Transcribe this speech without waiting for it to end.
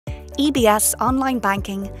EBS online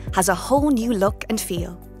banking has a whole new look and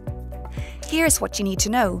feel. Here's what you need to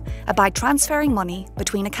know about transferring money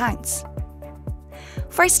between accounts.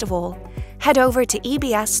 First of all, head over to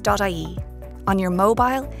ebs.ie on your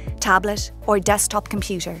mobile, tablet or desktop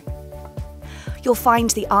computer. You'll find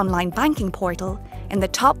the online banking portal in the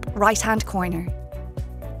top right-hand corner.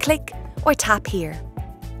 Click or tap here.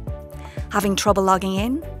 Having trouble logging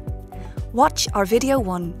in? Watch our video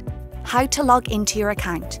 1, How to Log into Your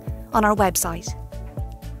Account, on our website.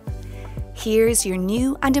 Here's your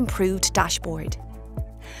new and improved dashboard.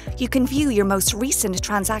 You can view your most recent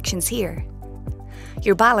transactions here.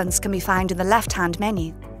 Your balance can be found in the left-hand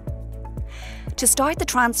menu. To start the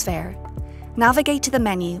transfer, navigate to the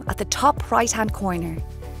menu at the top right-hand corner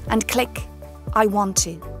and click I want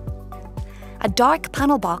to. A dark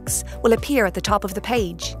panel box will appear at the top of the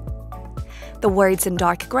page. The words in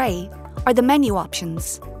dark grey are the menu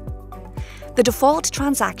options. The default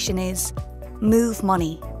transaction is Move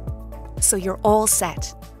Money, so you're all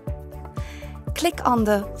set. Click on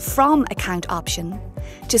the From Account option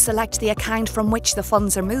to select the account from which the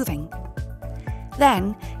funds are moving.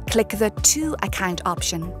 Then click the To Account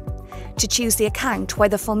option to choose the account where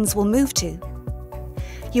the funds will move to.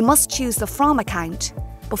 You must choose the From account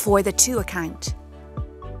before the To account.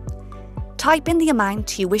 Type in the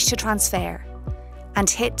amount you wish to transfer and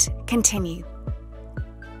hit Continue.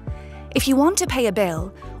 If you want to pay a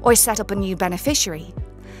bill or set up a new beneficiary,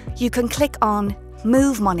 you can click on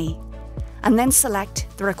Move Money and then select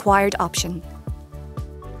the required option.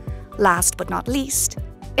 Last but not least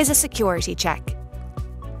is a security check.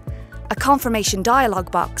 A confirmation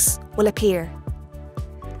dialog box will appear.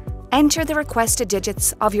 Enter the requested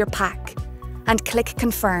digits of your PAC and click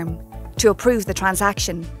Confirm to approve the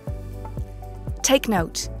transaction. Take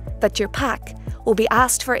note that your PAC will be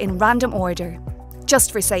asked for in random order,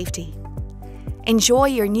 just for safety. Enjoy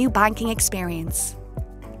your new banking experience.